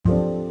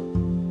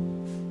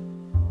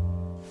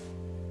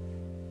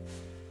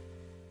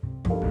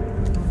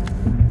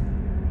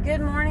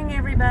Good morning,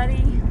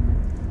 everybody.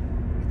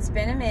 It's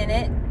been a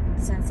minute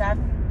since I've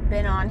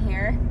been on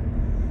here.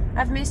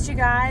 I've missed you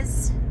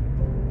guys.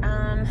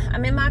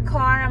 I'm in my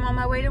car. I'm on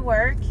my way to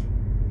work.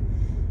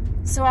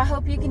 So I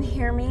hope you can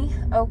hear me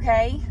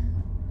okay.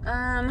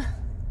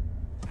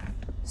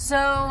 So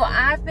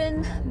I've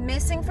been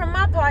missing from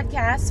my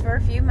podcast for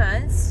a few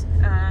months.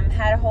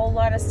 Had a whole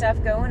lot of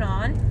stuff going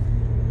on.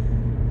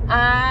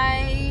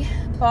 I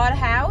bought a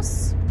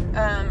house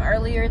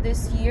earlier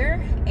this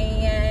year,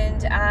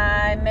 and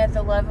I met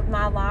the love of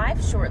my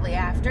life shortly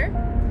after.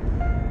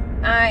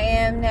 I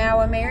am now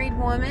a married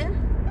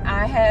woman.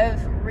 I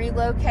have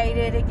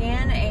relocated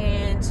again,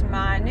 and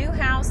my new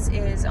house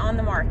is on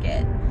the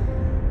market.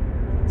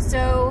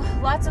 So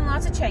lots and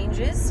lots of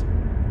changes,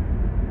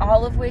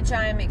 all of which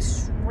I am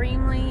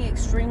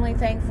extremely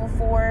thankful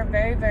for.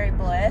 Very, very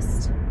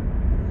blessed.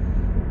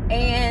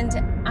 And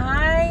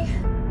I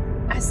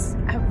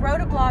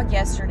wrote a blog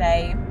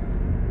yesterday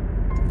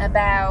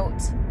about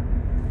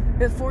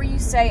before you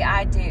say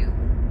I do.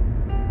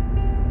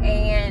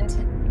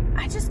 And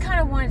I just kind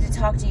of wanted to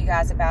talk to you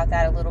guys about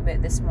that a little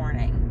bit this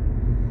morning.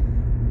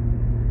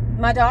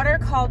 My daughter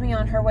called me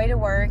on her way to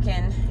work,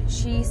 and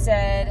she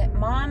said,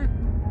 "Mom,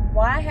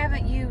 why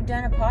haven't you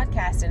done a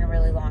podcast in a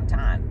really long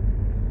time?"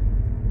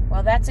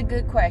 Well, that's a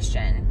good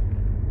question.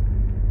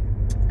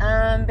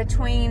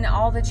 Between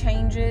all the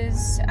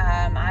changes,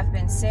 I've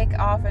been sick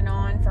off and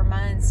on for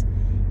months.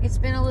 It's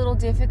been a little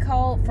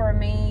difficult for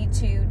me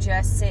to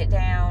just sit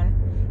down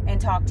and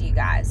talk to you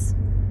guys.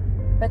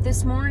 But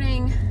this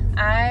morning,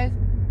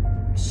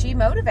 she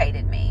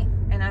motivated me,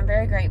 and I'm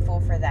very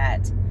grateful for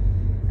that.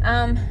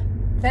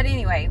 But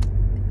anyway,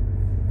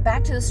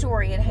 back to the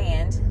story at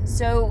hand.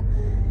 So,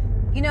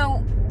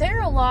 there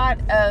are a lot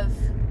of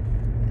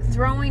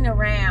throwing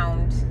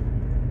around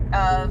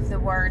of the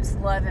words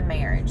love and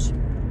marriage.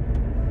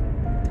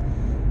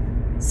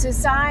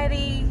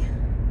 Society,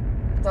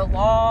 the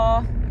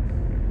law,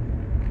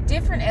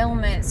 different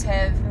elements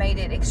have made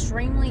it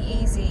extremely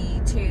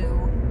easy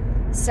to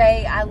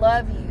say, I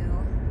love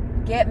you,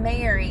 get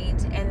married,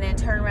 and then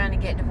turn around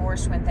and get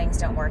divorced when things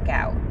don't work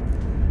out.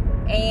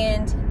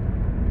 And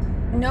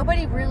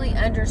nobody really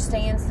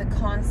understands the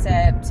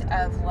concept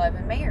of love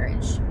and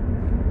marriage.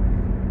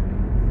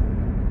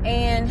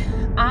 And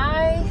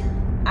I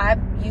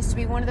used to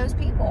be one of those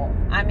people.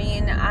 I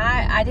mean,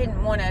 I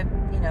didn't want to,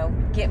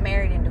 get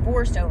married and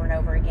divorced over and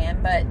over again,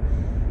 but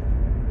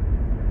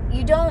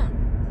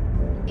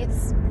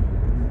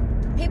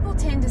people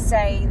tend to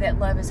say that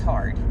love is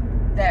hard,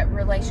 that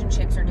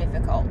relationships are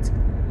difficult.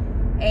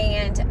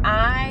 And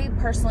I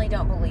personally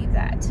don't believe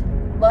that.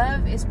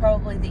 Love is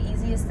probably the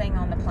easiest thing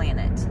on the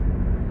planet.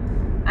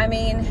 I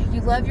mean, you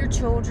love your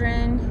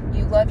children,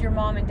 you love your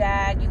mom and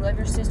dad, you love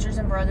your sisters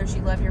and brothers,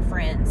 you love your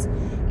friends.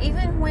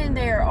 Even when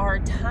there are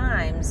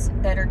times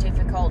that are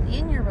difficult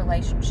in your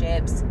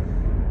relationships,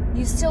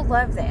 you still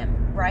love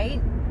them,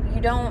 right? You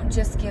don't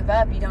just give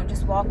up, you don't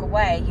just walk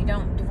away, you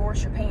don't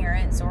divorce your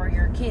parents or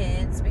your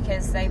kids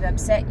because they've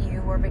upset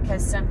you or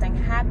because something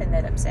happened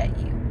that upset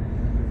you.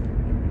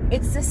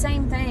 It's the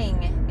same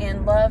thing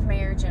in love,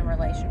 marriage, and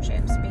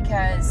relationships,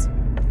 because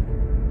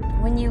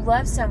when you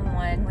love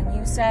someone, when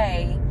you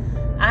say,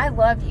 I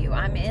love you,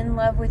 I'm in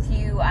love with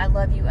you, I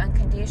love you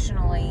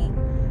unconditionally,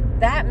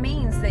 that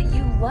means that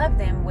you love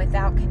them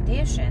without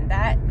condition.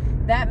 That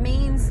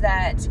means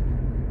that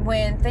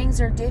when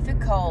things are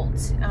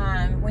difficult,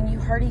 when you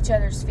hurt each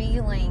other's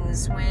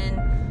feelings,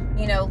 when,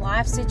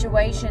 life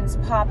situations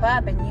pop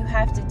up and you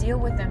have to deal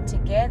with them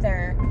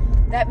together,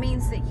 that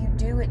means that you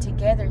do it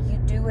together. You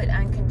do it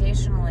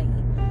unconditionally.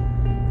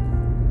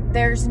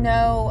 There's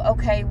no,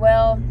 okay,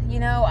 well,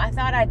 I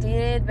thought I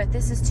did, but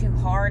this is too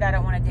hard. I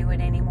don't want to do it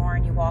anymore,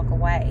 and you walk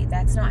away.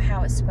 That's not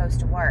how it's supposed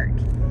to work.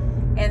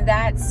 And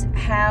that's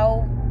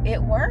how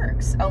it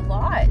works a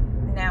lot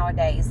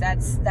nowadays.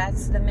 That's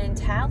the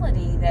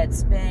mentality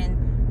that's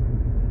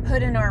been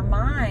put in our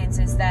minds,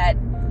 is that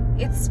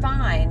it's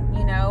fine.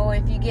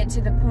 If you get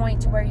to the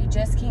point to where you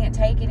just can't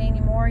take it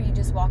anymore, you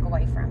just walk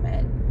away from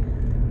it.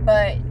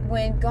 But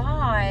when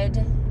God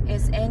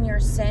is in your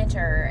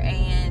center,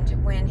 and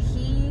when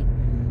He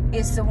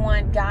is the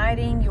one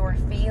guiding your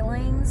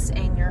feelings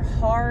and your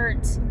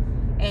heart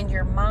and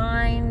your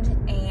mind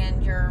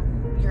and your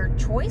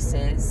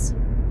choices,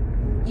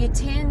 you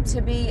tend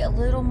to be a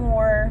little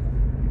more,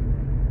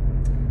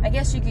 I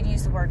guess you could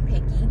use the word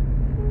picky,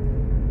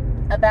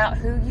 about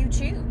who you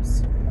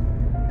choose,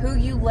 who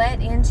you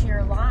let into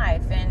your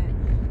life,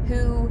 and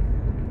who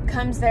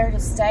comes there to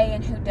stay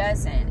and who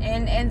doesn't.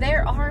 And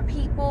there are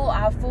people,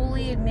 I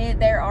fully admit,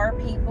 there are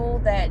people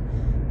that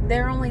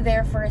they're only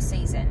there for a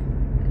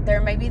season.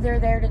 Maybe they're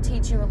there to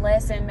teach you a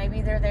lesson,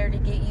 maybe they're there to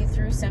get you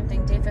through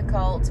something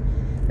difficult,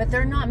 but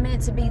they're not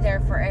meant to be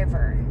there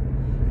forever.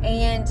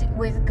 And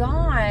with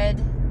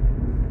God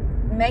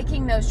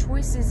making those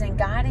choices and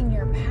guiding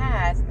your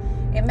path,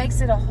 it makes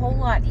it a whole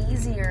lot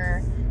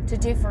easier to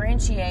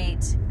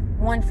differentiate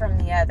one from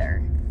the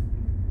other.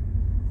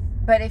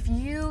 But if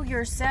you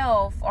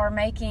yourself are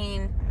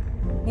making,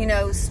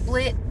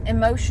 split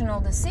emotional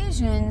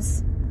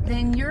decisions,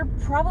 then you're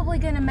probably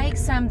going to make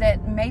some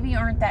that maybe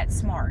aren't that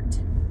smart.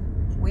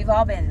 We've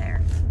all been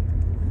there.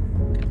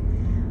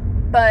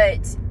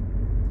 But,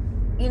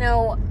 you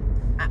know,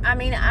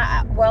 I'm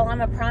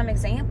a prime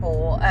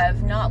example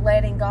of not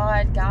letting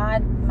God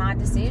guide my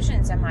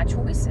decisions and my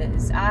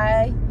choices.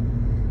 I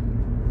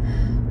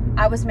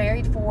was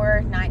married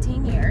for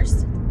 19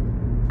 years.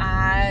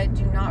 I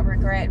do not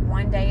regret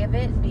one day of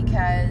it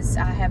because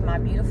I have my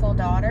beautiful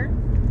daughter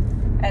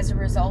as a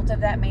result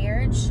of that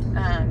marriage.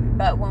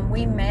 But when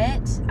we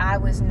met, I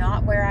was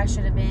not where I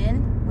should have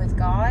been with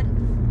God.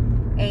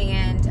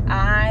 And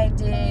I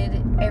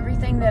did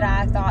everything that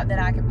I thought that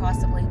I could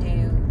possibly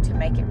do to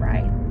make it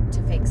right,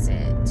 to fix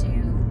it,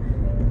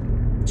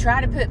 to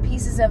try to put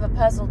pieces of a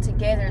puzzle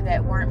together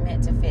that weren't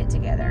meant to fit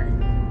together.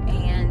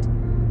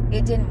 And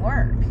it didn't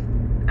work.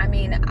 I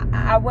mean,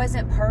 I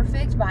wasn't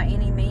perfect by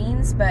any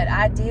means, but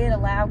I did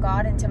allow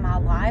God into my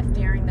life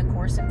during the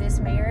course of this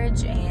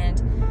marriage,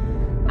 and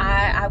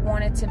I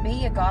wanted to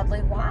be a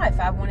godly wife.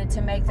 I wanted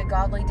to make the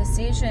godly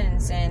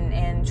decisions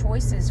and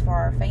choices for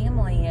our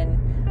family and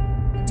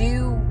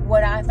do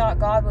what I thought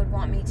God would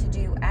want me to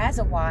do as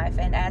a wife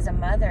and as a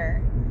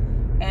mother.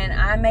 And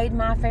I made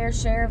my fair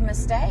share of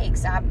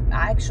mistakes. I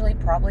actually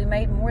probably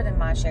made more than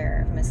my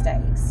share of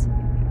mistakes.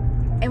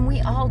 And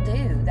we all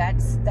do.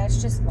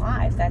 That's just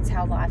life. That's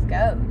how life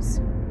goes.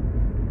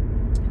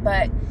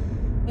 But,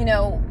 you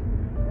know,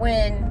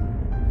 when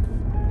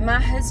my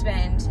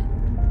husband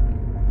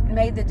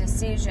made the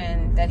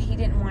decision that he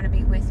didn't want to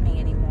be with me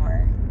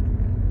anymore,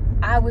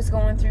 I was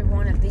going through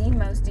one of the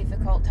most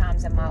difficult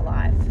times in my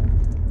life.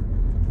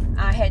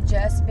 I had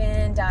just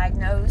been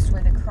diagnosed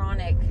with a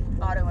chronic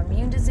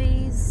autoimmune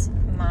disease.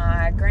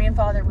 My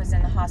grandfather was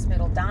in the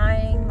hospital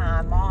dying.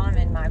 My mom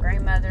and my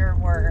grandmother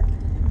were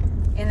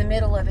in the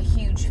middle of a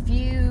huge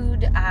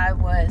feud. I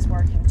was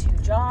working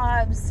 2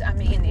 jobs. I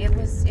mean, it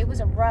was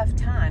a rough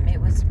time.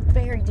 It was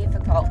very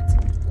difficult.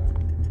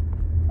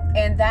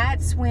 And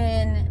that's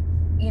when,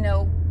 you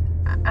know,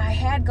 I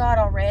had God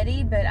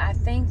already, but I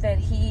think that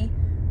He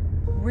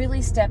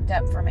really stepped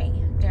up for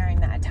me during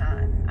that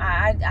time.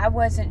 I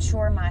wasn't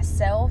sure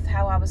myself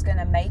how I was going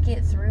to make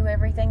it through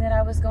everything that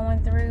I was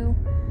going through,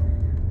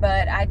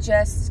 but I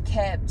just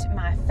kept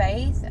my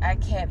faith. I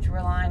kept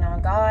relying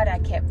on God. I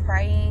kept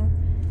praying.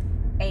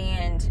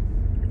 And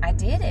I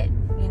did it,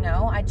 you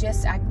know, I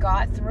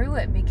got through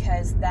it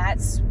because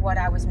that's what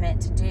I was meant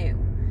to do.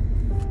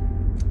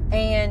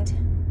 And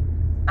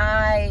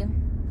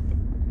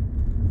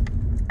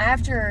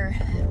after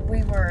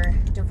we were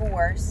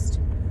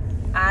divorced,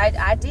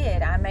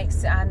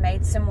 I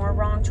made some more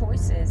wrong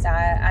choices.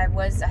 I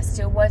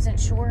still wasn't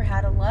sure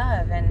how to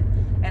love,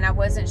 and I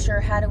wasn't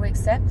sure how to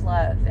accept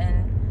love.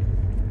 And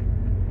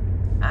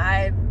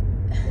I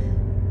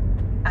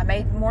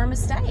made more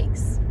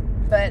mistakes,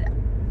 but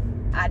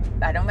I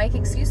don't make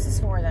excuses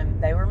for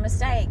them. They were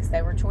mistakes.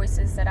 They were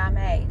choices that I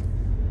made.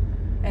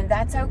 And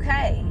that's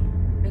okay,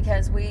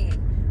 because we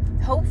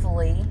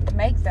hopefully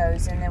make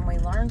those and then we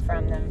learn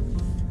from them.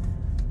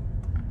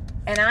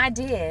 And I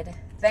did,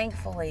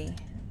 thankfully.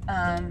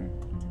 I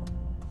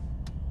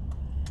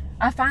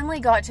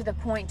finally got to the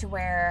point to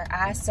where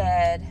I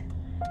said,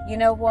 you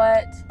know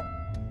what?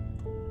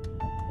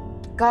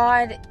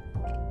 God,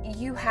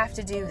 you have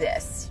to do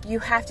this. You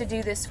have to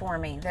do this for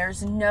me.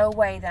 There's no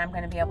way that I'm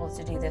going to be able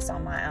to do this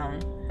on my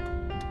own.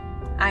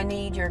 I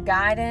need your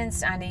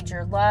guidance. I need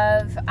your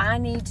love. I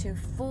need to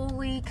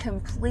fully,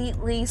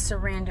 completely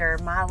surrender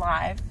my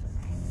life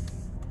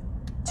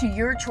to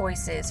your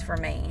choices for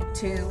me,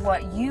 to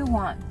what you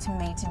want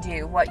me to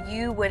do, what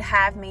you would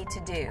have me to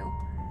do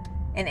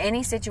in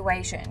any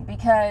situation.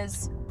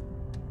 Because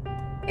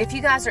if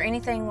you guys are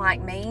anything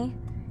like me,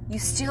 you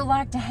still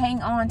like to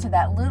hang on to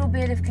that little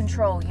bit of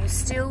control. You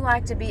still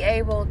like to be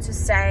able to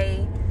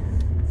say,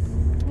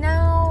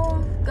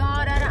 no,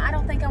 God, I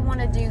don't think I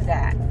want to do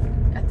that.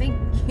 I think,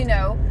 you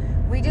know,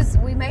 we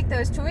make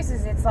those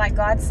choices. It's like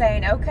God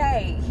saying,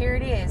 okay, here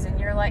it is. And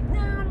you're like, no,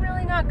 I'm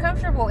really not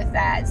comfortable with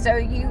that. So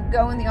you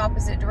go in the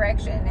opposite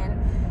direction. And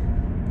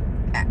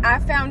I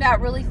found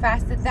out really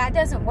fast that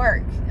doesn't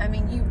work. I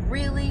mean, you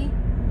really,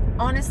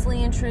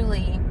 honestly and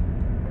truly,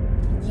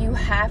 you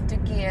have to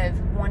give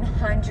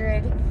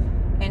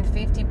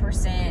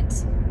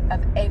 150%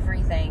 of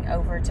everything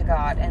over to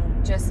God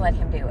and just let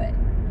Him do it.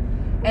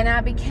 And I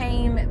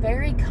became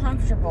very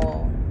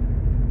comfortable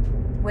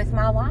with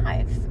my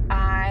life.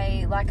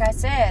 Like I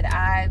said,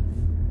 I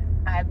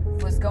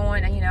was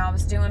going, you know, I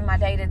was doing my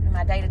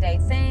day-to-day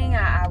thing.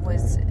 I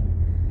was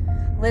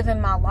living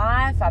my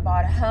life. I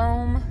bought a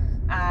home.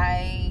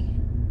 I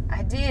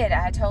said,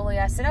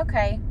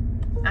 okay,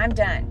 I'm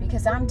done,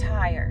 because I'm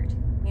tired.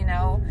 You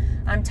know,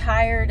 I'm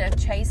tired of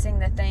chasing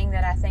the thing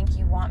that I think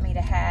you want me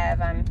to have.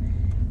 I'm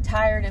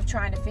tired of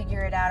trying to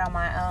figure it out on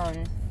my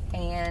own.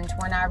 And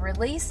when I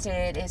released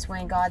it is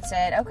when God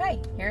said,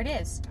 okay, here it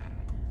is.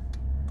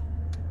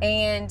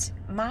 And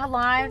my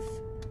life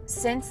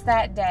since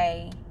that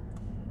day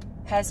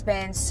has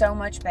been so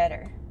much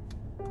better.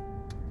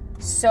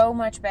 So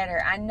much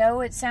better. I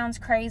know it sounds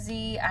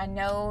crazy. I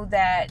know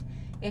that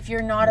if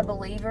you're not a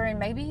believer, and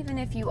maybe even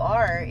if you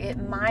are, it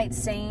might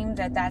seem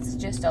that that's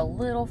just a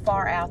little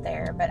far out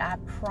there, but I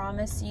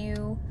promise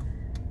you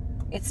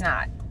it's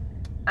not.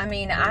 I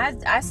mean,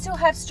 I still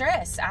have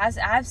stress.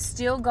 I've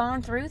still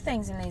gone through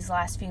things in these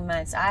last few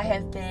months. I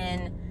have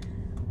been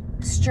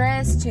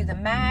stressed to the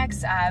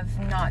max. I've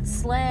not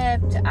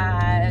slept.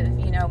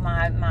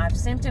 My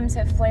symptoms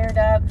have flared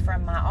up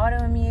from my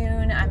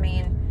autoimmune. I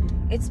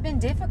mean, it's been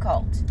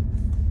difficult,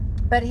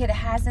 but it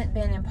hasn't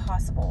been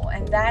impossible.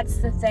 And that's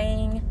the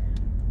thing.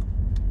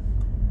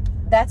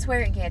 That's where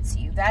it gets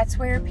you. That's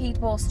where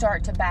people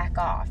start to back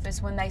off, is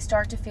when they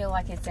start to feel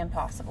like it's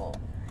impossible.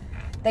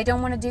 They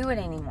don't want to do it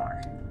anymore.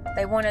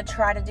 They want to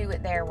try to do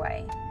it their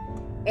way.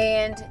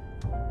 And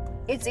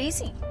it's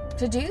easy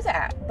to do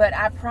that, but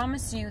I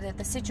promise you that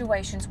the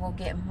situations will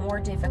get more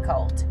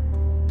difficult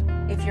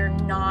if you're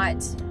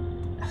not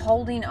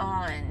holding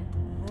on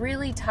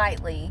really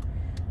tightly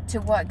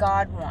to what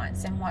God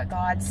wants and what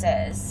God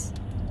says.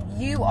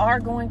 You are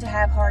going to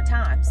have hard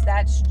times.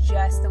 That's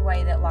just the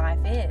way that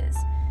life is.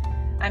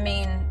 I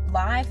mean,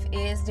 life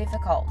is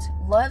difficult.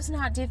 Love's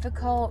not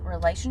difficult.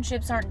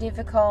 Relationships aren't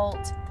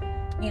difficult.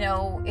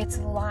 It's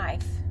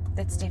life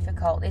that's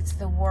difficult. It's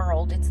the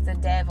world. It's the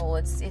devil.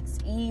 It's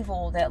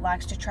evil that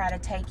likes to try to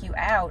take you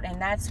out.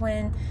 And that's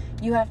when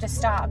you have to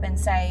stop and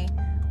say,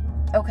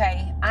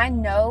 okay, I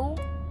know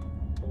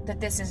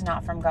that this is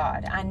not from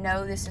God. I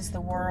know this is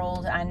the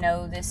world. I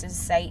know this is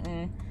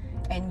Satan.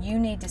 And you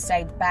need to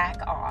say,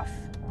 back off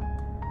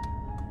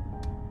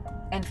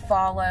and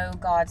follow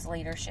God's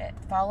leadership.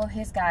 Follow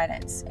His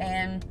guidance.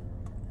 And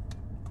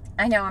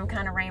I know I'm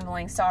kind of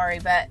rambling, sorry,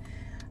 but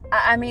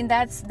I mean,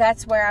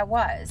 that's where I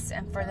was.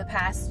 And for the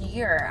past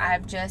year,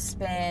 I've just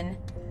been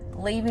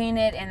leaving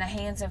it in the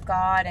hands of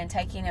God and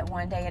taking it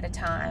one day at a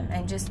time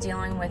and just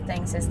dealing with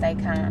things as they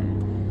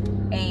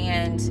come.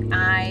 And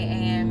I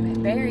am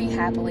very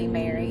happily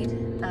married.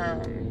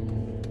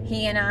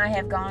 He and I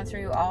have gone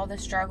through all the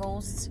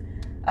struggles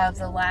of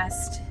the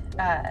last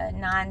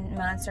 9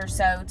 months or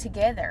so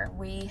together.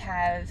 We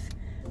have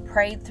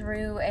prayed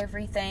through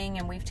everything,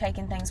 and we've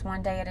taken things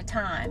one day at a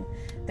time.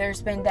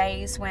 There's been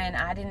days when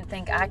I didn't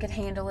think I could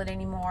handle it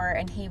anymore,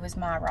 and he was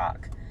my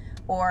rock.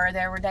 Or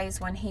there were days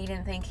when he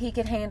didn't think he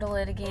could handle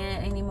it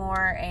again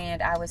anymore,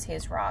 and I was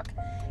his rock.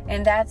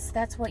 And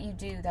that's what you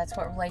do. That's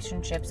what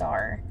relationships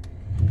are.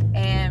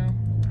 And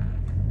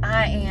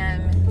I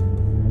am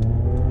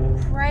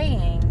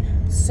praying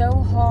so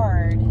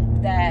hard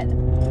that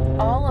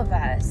all of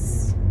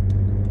us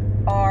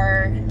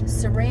are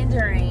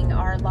surrendering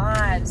our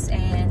lives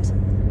and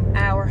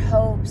our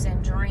hopes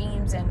and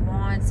dreams and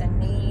wants and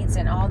needs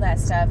and all that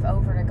stuff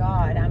over to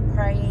God. I'm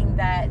praying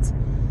that,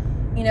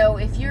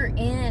 if you're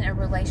in a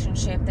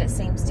relationship that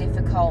seems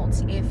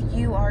difficult, if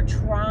you are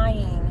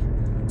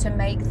trying to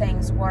make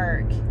things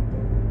work,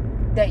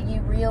 that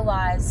you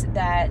realize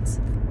that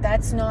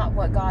that's not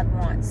what God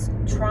wants.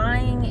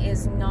 Trying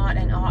is not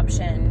an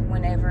option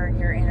whenever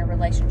you're in a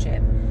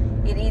relationship.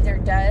 It either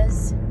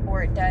does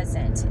or it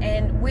doesn't.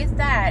 And with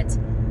that,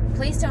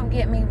 please don't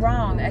get me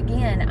wrong.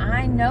 Again,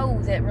 I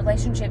know that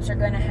relationships are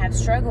going to have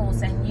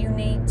struggles, and you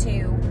need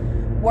to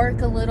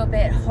work a little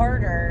bit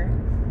harder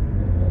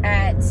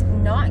at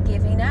not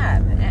giving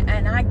up.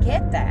 And I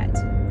get that.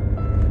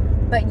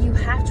 But you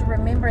have to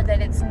remember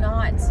that it's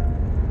not,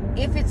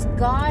 if it's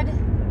God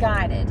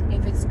guided,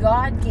 if it's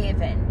God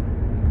given,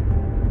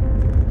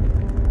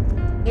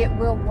 it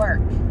will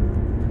work.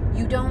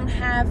 You don't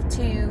have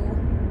to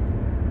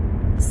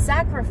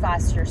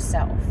sacrifice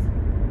yourself.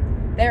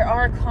 There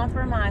are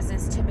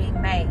compromises to be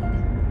made,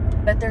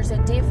 but there's a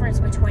difference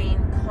between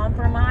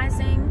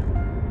compromising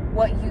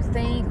what you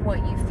think, what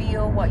you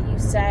feel, what you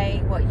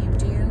say, what you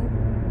do,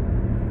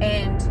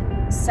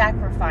 and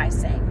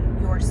sacrificing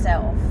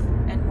yourself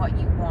and what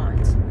you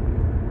want.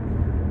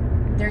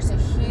 There's a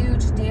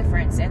huge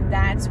difference, and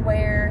that's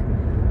where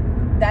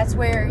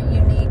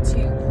you need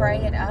to pray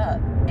it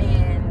up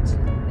and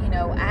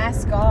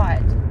ask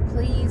God,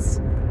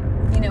 please,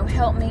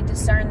 help me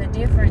discern the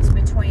difference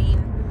between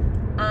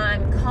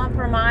I'm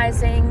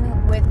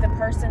compromising with the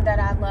person that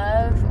I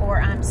love,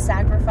 or I'm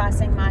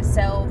sacrificing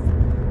myself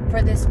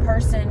for this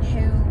person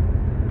who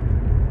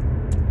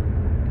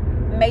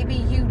maybe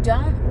you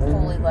don't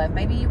fully love.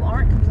 Maybe you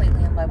aren't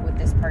completely in love with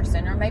this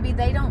person, or maybe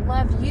they don't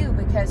love you,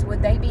 because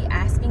would they be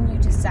asking you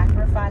to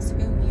sacrifice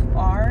who you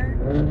are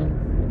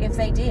if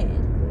they did?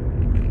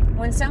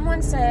 When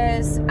someone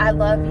says, I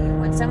love you,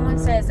 when someone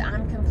says,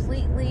 I'm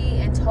completely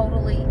and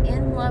totally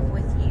in love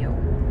with you,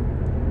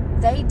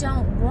 they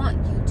don't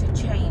want you to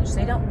change.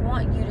 They don't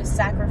want you to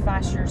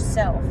sacrifice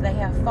yourself. They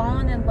have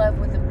fallen in love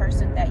with the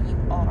person that you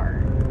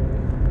are.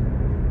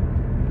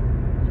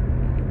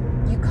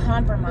 You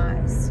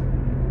compromise.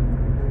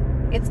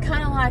 It's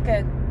kind of like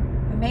a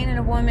man and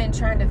a woman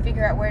trying to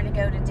figure out where to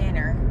go to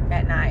dinner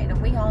at night.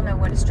 And we all know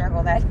what a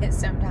struggle that is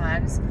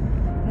sometimes.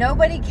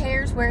 Nobody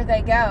cares where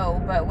they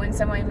go, but when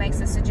someone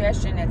makes a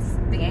suggestion,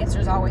 the answer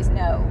is always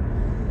no.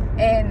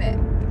 And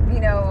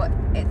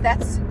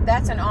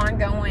that's an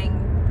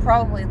ongoing,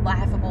 probably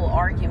laughable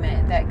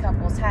argument that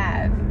couples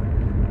have.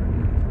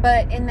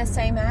 But in the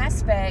same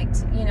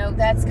aspect,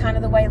 that's kind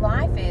of the way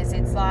life is.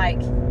 It's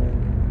like,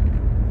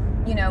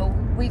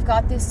 we've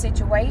got this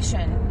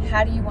situation.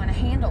 How do you want to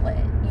handle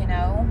it?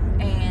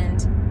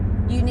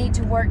 And you need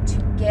to work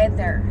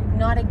together,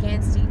 not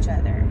against each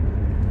other.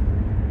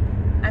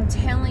 I'm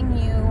telling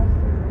you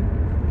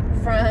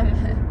from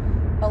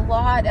a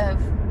lot of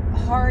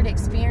hard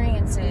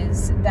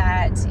experiences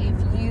that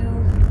if you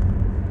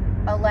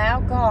allow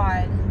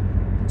God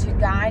to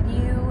guide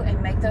you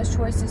and make those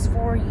choices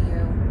for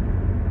you,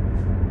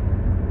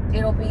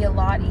 it'll be a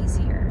lot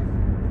easier.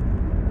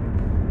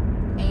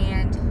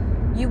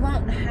 And you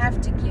won't have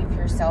to give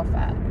yourself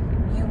up.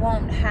 You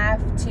won't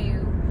have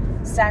to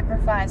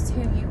sacrifice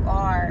who you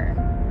are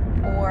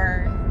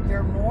or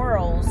your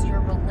morals, your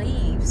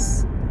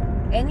beliefs,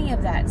 any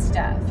of that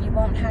stuff. You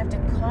won't have to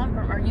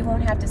compromise, or you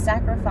won't have to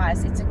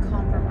sacrifice. It's a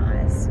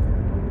compromise.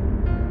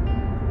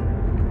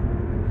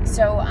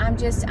 So I'm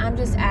just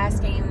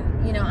asking,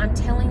 I'm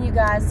telling you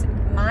guys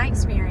my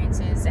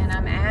experiences, and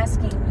I'm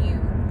asking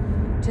you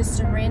to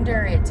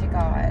surrender it to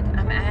God.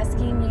 I'm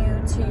asking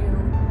you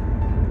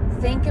to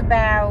think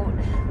about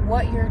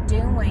what you're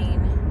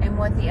doing and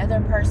what the other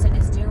person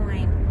is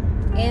doing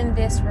in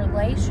this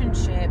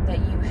relationship that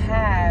you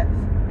have,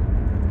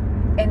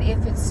 and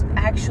if it's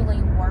actually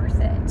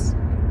worth it.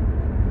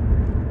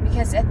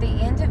 Because at the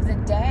end of the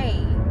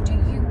day, do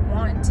you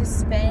want to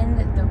spend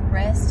the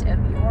rest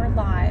of your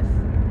life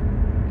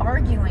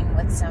arguing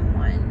with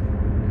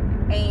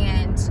someone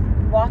and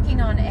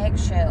walking on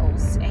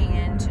eggshells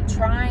and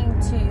trying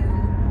to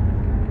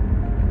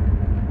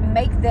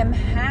make them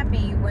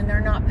happy when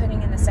they're not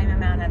putting in the same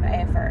amount of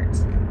effort?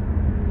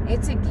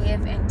 It's a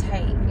give and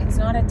take. It's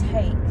not a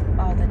take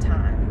all the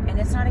time, and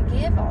it's not a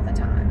give all the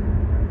time.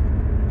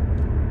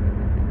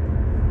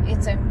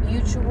 It's a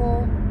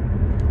mutual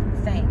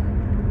thing.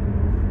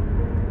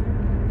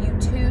 You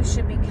two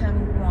should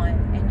become one,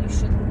 and you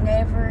should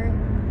never,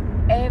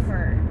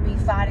 ever be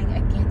fighting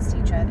against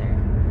each other.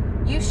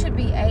 You should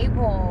be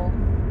able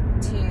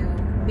to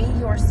be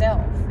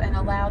yourself and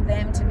allow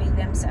them to be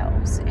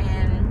themselves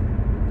and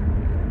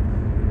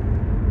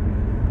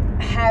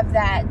have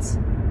that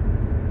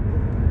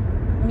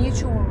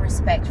mutual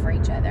respect for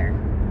each other.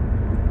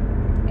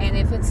 And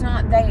if it's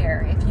not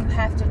there, if you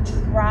have to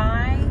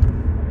try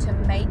to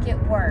make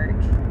it work,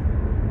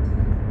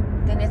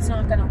 then it's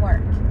not going to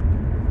work.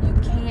 You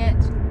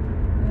can't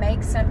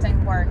make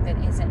something work that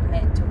isn't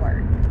meant to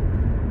work.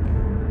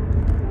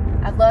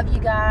 I love you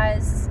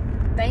guys.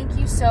 Thank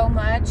you so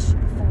much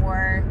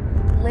for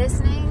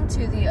listening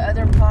to the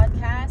other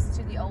podcasts,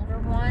 to the older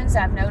ones.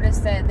 I've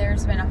noticed that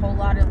there's been a whole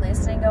lot of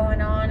listening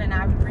going on, and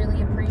I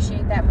really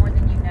appreciate that more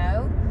than you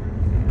know.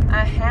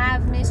 I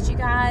have missed you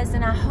guys,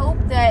 and I hope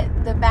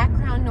that the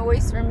background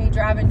noise from me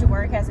driving to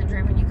work hasn't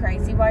driven you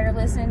crazy while you're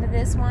listening to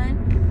this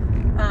one.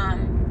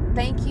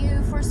 Thank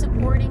you for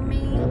supporting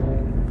me,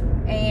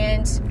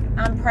 and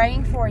I'm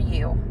praying for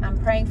you. I'm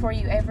praying for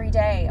you every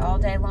day, all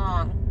day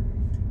long,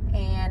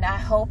 and I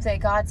hope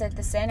that God's at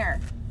the center.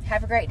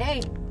 Have a great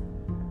day.